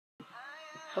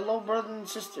Hello, brothers and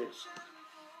sisters.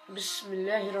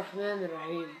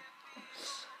 Bismillahirrahmanirrahim.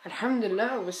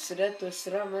 Alhamdulillah, wassalatu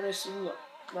wassalamu ala Rasulullah.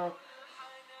 Now,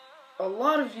 a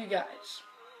lot of you guys,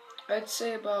 I'd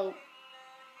say about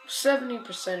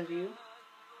 70% of you,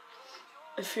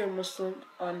 if you're Muslim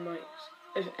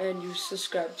and you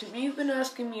subscribe to me, you've been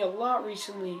asking me a lot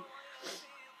recently,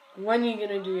 when are you going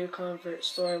to do your convert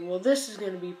story? Well, this is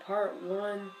going to be part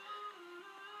 1,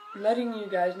 letting you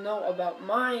guys know about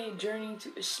my journey to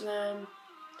Islam,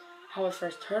 how I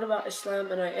first heard about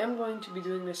Islam, and I am going to be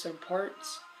doing this in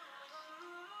parts.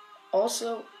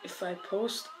 Also, if I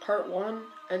post part 1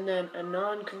 and then a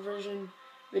non-conversion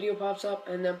video pops up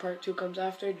and then part 2 comes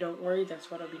after, don't worry, that's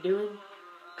what I'll be doing,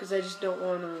 because I just don't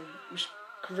want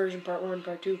conversion part 1,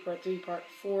 part 2, part 3, part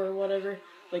 4, or whatever,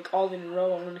 like all in a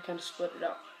row. I want to kind of split it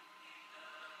up.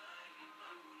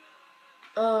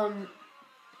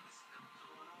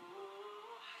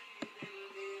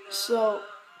 So,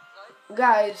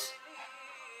 guys,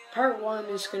 part 1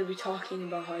 is going to be talking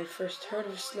about how I first heard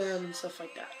of Islam and stuff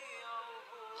like that.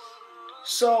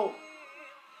 So,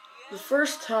 the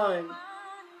first time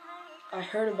I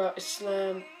heard about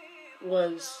Islam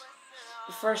was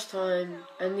the first time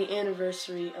and the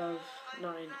anniversary of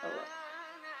 9/11.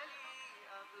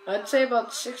 I'd say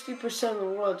about 60% of the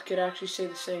world could actually say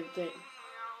the same thing.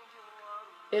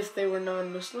 If they were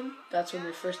non-Muslim, that's when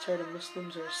they first heard of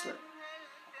Muslims or Islam.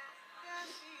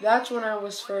 That's when I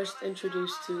was first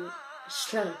introduced to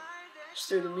Islam, just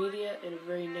through the media in a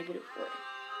very negative way.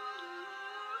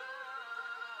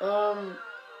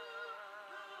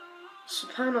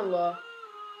 SubhanAllah,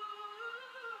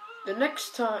 the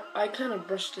next time I kind of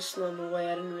brushed Islam away.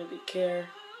 I didn't really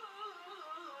care.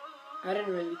 By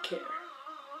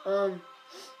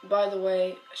the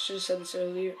way, I should have said this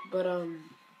earlier, but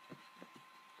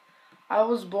I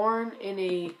was born in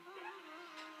a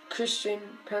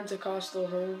Christian Pentecostal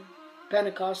home.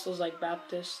 Pentecostals like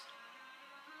Baptist.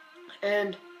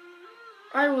 And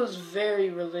I was very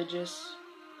religious.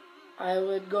 I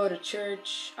would go to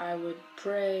church, I would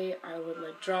pray, I would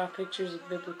draw pictures of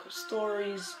biblical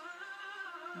stories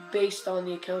based on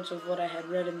the accounts of what I had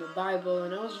read in the Bible,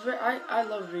 and I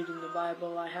love reading the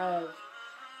Bible. I have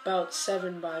about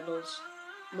 7 Bibles,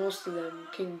 most of them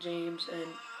King James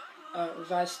and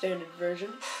Revised Standard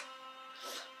Version.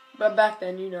 But back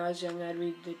then, I was young, I'd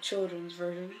read the children's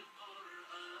version.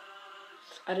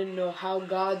 I didn't know how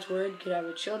God's Word could have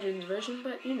a children's version,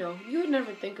 but, you would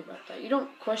never think about that. You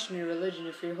don't question your religion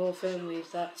if your whole family is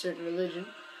that certain religion.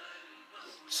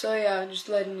 So, yeah, just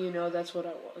letting you know that's what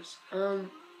I was.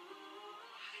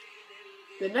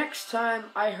 The next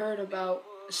time I heard about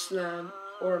Islam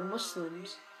or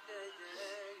Muslims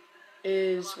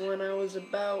is when I was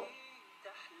about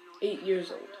 8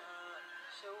 years old.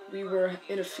 We were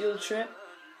in a field trip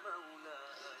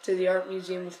to the art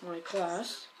museum with my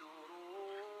class,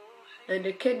 and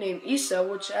a kid named Isa,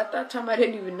 which at that time I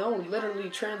didn't even know, literally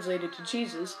translated to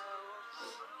Jesus.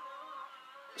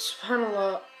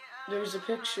 SubhanAllah, there was a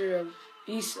picture of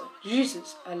Isa,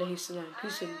 Jesus, alayhi salam,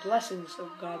 peace and blessings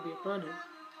of God be upon him.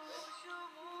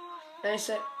 And I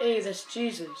said, hey, that's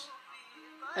Jesus.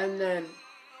 And then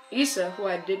Isa, who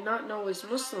I did not know was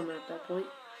Muslim at that point,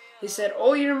 he said,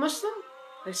 oh, you're Muslim?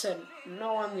 I said,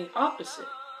 no, I'm the opposite.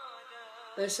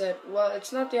 They said, well,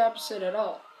 it's not the opposite at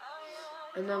all.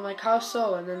 And I'm like, how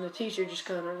so? And then the teacher just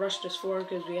kind of rushed us forward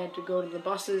because we had to go to the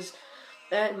buses.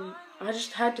 And I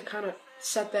just had to kind of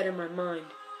set that in my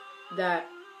mind, that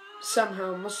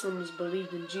somehow Muslims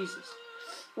believed in Jesus,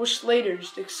 which later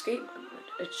just escaped my mind.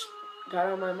 It just got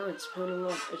out of my mind,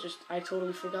 subhanAllah. I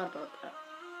totally forgot about that.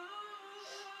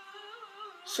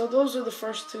 So those are the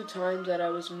first 2 times that I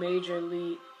was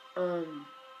majorly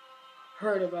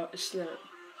heard about Islam.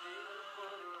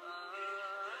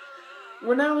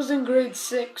 When I was in grade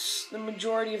 6, the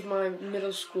majority of my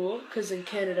middle school, because in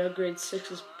Canada grade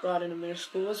 6 is brought into middle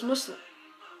school, was Muslim.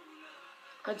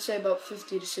 I'd say about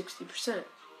 50 to 60%.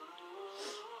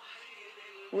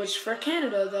 Which for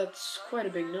Canada, that's quite a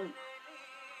big number.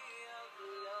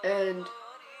 And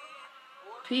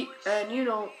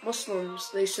Muslims,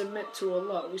 they submit to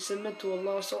Allah. We submit to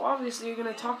Allah, so obviously you're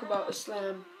going to talk about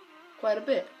Islam quite a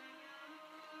bit.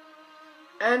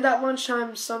 And at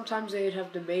lunchtime, sometimes they'd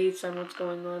have debates on what's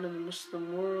going on in the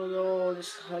Muslim world, oh,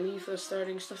 this Khalifa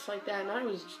starting, stuff like that, and I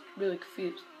was really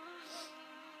confused.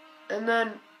 And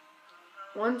then,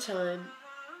 one time,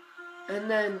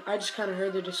 I just kind of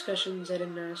heard the discussions, I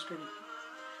didn't ask anything.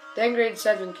 Then grade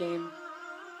 7 came,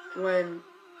 when,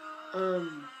 it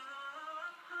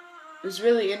was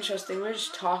really interesting. We were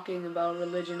just talking about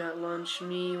religion at lunch,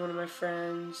 me, one of my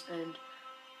friends, and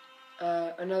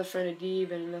another friend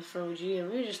Adib and another friend Uji,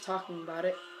 and we were just talking about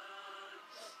it.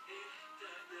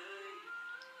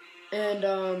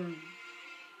 And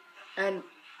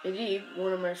indeed,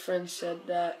 one of my friends said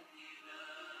that,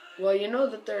 well, you know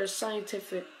that there are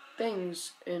scientific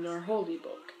things in our holy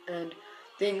book, and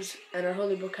our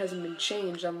holy book hasn't been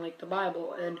changed, unlike the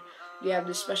Bible, and you have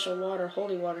this special water,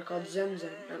 holy water called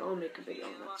Zemzem, and I'll make a video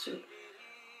on that soon.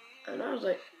 And I was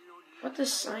like, what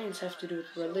does science have to do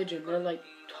with religion? They're like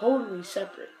totally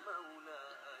separate.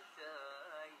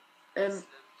 And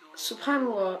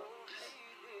subhanAllah,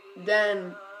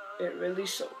 then it really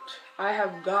soaked. I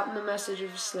have gotten the message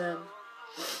of Islam,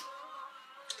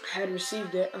 had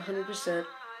received it 100%,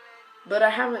 but I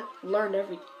haven't learned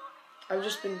everything. I've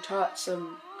just been taught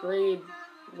some grade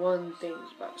 1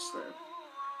 things about Islam.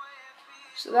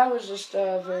 So that was just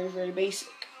very, very basic.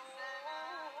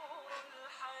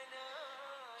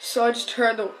 So I just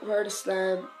heard the word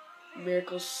Islam,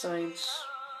 miracles, science,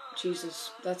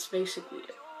 Jesus. That's basically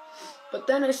it. But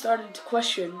then I started to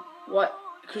question what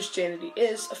Christianity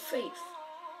is, a faith.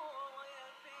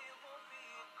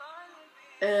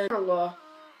 And Allah,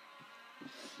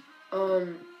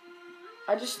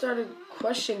 I just started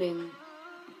questioning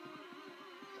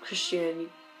Christianity,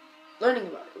 learning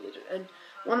about religion. And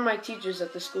one of my teachers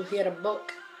at the school, he had a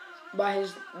book by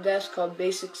his desk called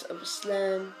Basics of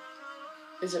Islam.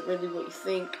 Is it really what you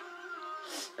think?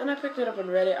 And I picked it up and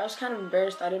read it. I was kind of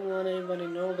embarrassed. I didn't want anybody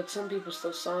to know, but some people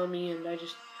still saw me, and I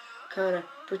just kind of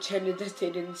pretended that they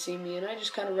didn't see me. And I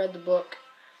just kind of read the book.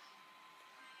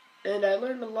 And I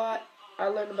learned a lot. I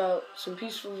learned about some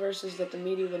peaceful verses that the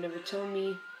media would never tell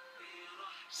me.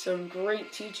 Some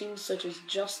great teachings such as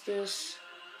justice.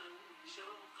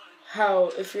 How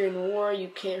if you're in war, you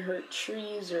can't hurt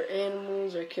trees or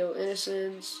animals or kill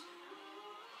innocents.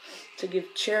 To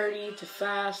give charity, to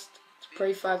fast, to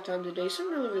pray 5 times a day. Some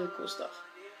really, really cool stuff.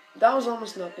 That was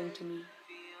almost nothing to me.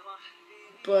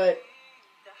 But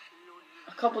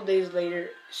a couple days later,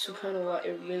 subhanAllah,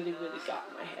 it really, really got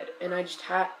in my head. And I just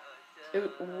had,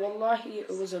 wallahi, it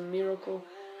was a miracle.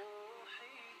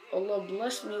 Allah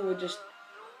blessed me with just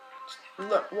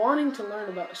wanting to learn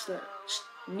about Islam. Just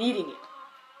needing it.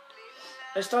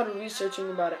 I started researching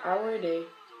about an hour a day.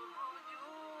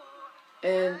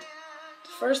 And the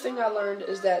first thing I learned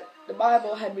is that the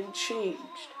Bible had been changed.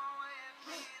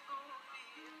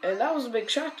 And that was a big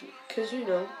shock to me. Because, you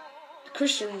know,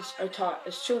 Christians are taught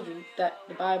as children that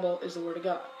the Bible is the Word of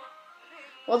God.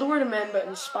 Well, the Word of man, but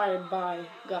inspired by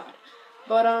God.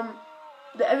 But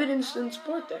the evidence didn't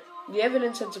support that. The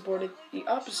evidence had supported the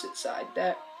opposite side,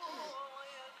 that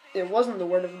it wasn't the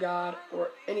Word of God or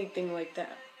anything like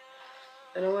that.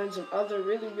 And I learned some other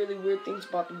really, really weird things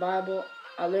about the Bible.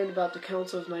 I learned about the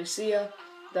Council of Nicaea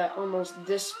that almost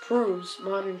disproves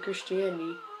modern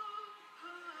Christianity.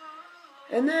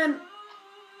 And then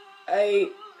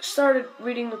I started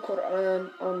reading the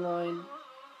Quran online,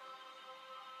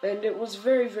 and it was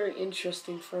very, very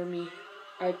interesting for me.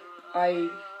 I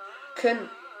couldn't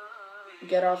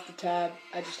get off the tab.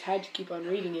 I just had to keep on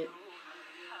reading it.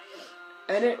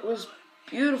 And it was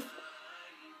beautiful.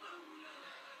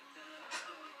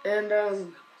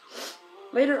 And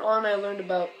later on I learned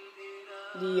about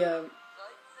the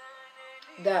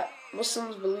that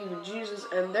Muslims believe in Jesus,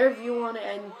 and their view on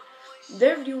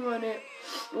it,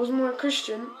 was more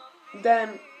Christian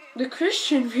than the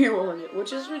Christian view on it,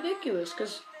 which is ridiculous,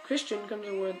 because Christian comes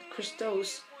from the word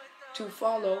Christos, to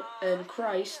follow, and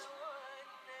Christ.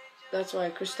 That's why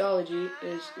Christology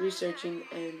is researching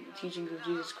and teachings of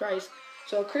Jesus Christ.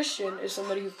 So a Christian is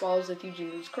somebody who follows the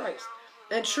teachings of Christ.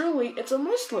 And truly, it's a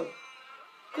Muslim.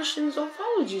 Christians don't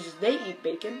follow Jesus. They eat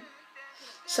bacon.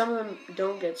 Some of them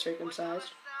don't get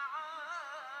circumcised.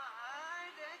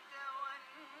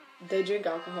 They drink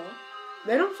alcohol.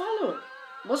 They don't follow him.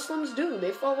 Muslims do.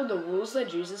 They follow the rules that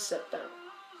Jesus set down.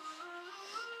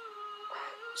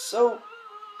 So,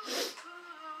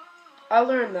 I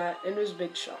learned that, and it was a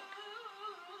big shock.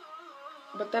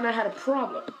 But then I had a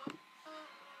problem.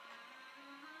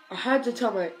 I had to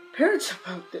tell my parents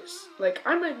about this. Like,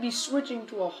 I might be switching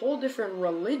to a whole different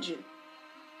religion.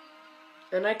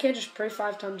 And I can't just pray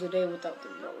 5 times a day without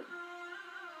them knowing.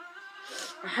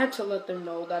 I had to let them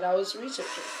know that I was researching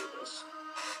for this.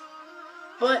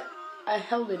 But I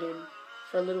held it in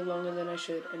for a little longer than I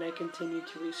should, and I continued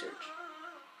to research.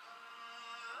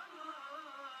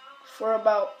 For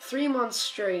about 3 months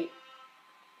straight,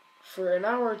 for an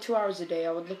hour or 2 hours a day,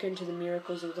 I would look into the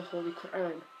miracles of the Holy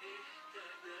Quran.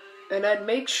 And I'd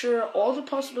make sure all the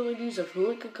possibilities of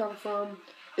who it could come from.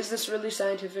 Is this really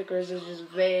scientific, or is it just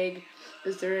vague?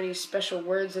 Is there any special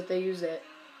words that they use that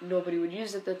nobody would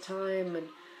use at the time? And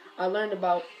I learned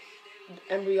about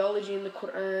embryology in the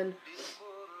Quran.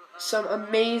 Some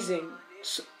amazing,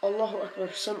 Allahu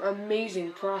Akbar, some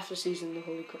amazing prophecies in the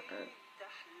Holy Quran.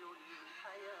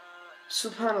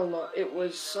 subhanAllah, it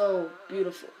was so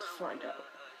beautiful to find out.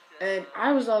 And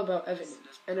I was all about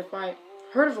evidence. And if I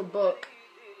heard of a book,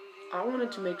 I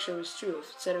wanted to make sure it was true if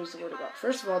it said it was the Word of God.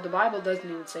 First of all, the Bible doesn't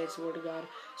even say it's the Word of God,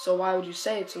 so why would you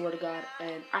say it's the Word of God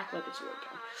and act like it's the Word of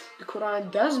God? The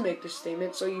Quran does make this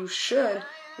statement, so you should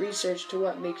research to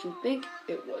what makes you think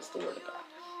it was the Word of God.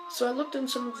 So I looked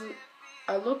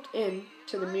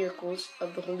into the miracles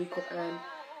of the Holy Quran,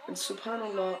 and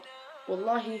subhanAllah,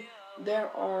 wallahi, there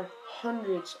are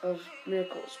hundreds of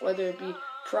miracles, whether it be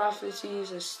prophecies,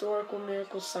 historical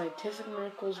miracles, scientific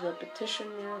miracles, repetition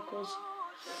miracles.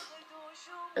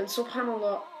 And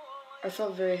subhanAllah, I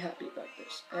felt very happy about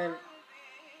this. And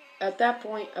at that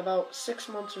point, about 6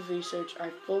 months of research, I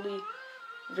fully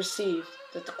received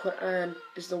that the Quran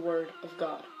is the word of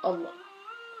God, Allah.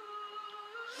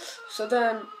 So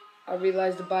then, I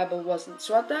realized the Bible wasn't.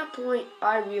 So at that point,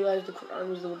 I realized the Quran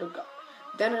was the word of God.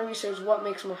 Then I researched what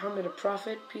makes Muhammad a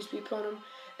prophet, peace be upon him,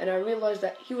 and I realized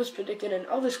that he was predicted in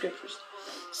other scriptures.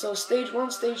 So stage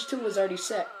 1, stage 2 was already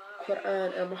set,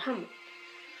 Quran and Muhammad.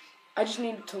 I just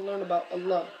needed to learn about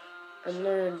Allah and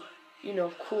learn,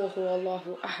 Qul hu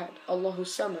Allahu ahad, Allahu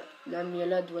samad, lam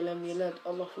yalad wa lam yalad,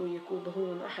 Allahu yakul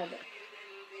kufuwan ahad.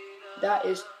 That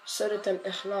is Surat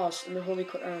al-Ikhlas in the Holy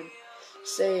Quran.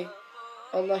 Say,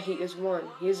 Allah, He is one,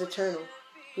 He is eternal.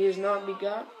 He is not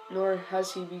begot, nor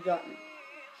has He begotten.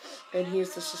 And He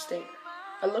is the sustainer.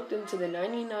 I looked into the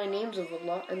 99 names of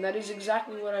Allah, and that is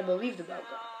exactly what I believed about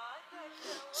God.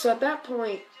 So at that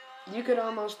point, you could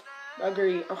almost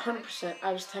agree 100%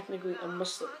 I was technically a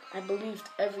Muslim. I believed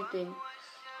everything.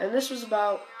 And this was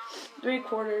about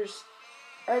 3/4,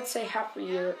 I'd say half a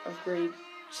year of grade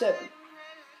 7.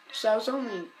 So I was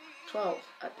only 12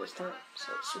 at this time.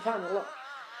 So subhanAllah,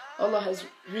 Allah has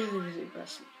really, really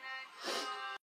blessed me.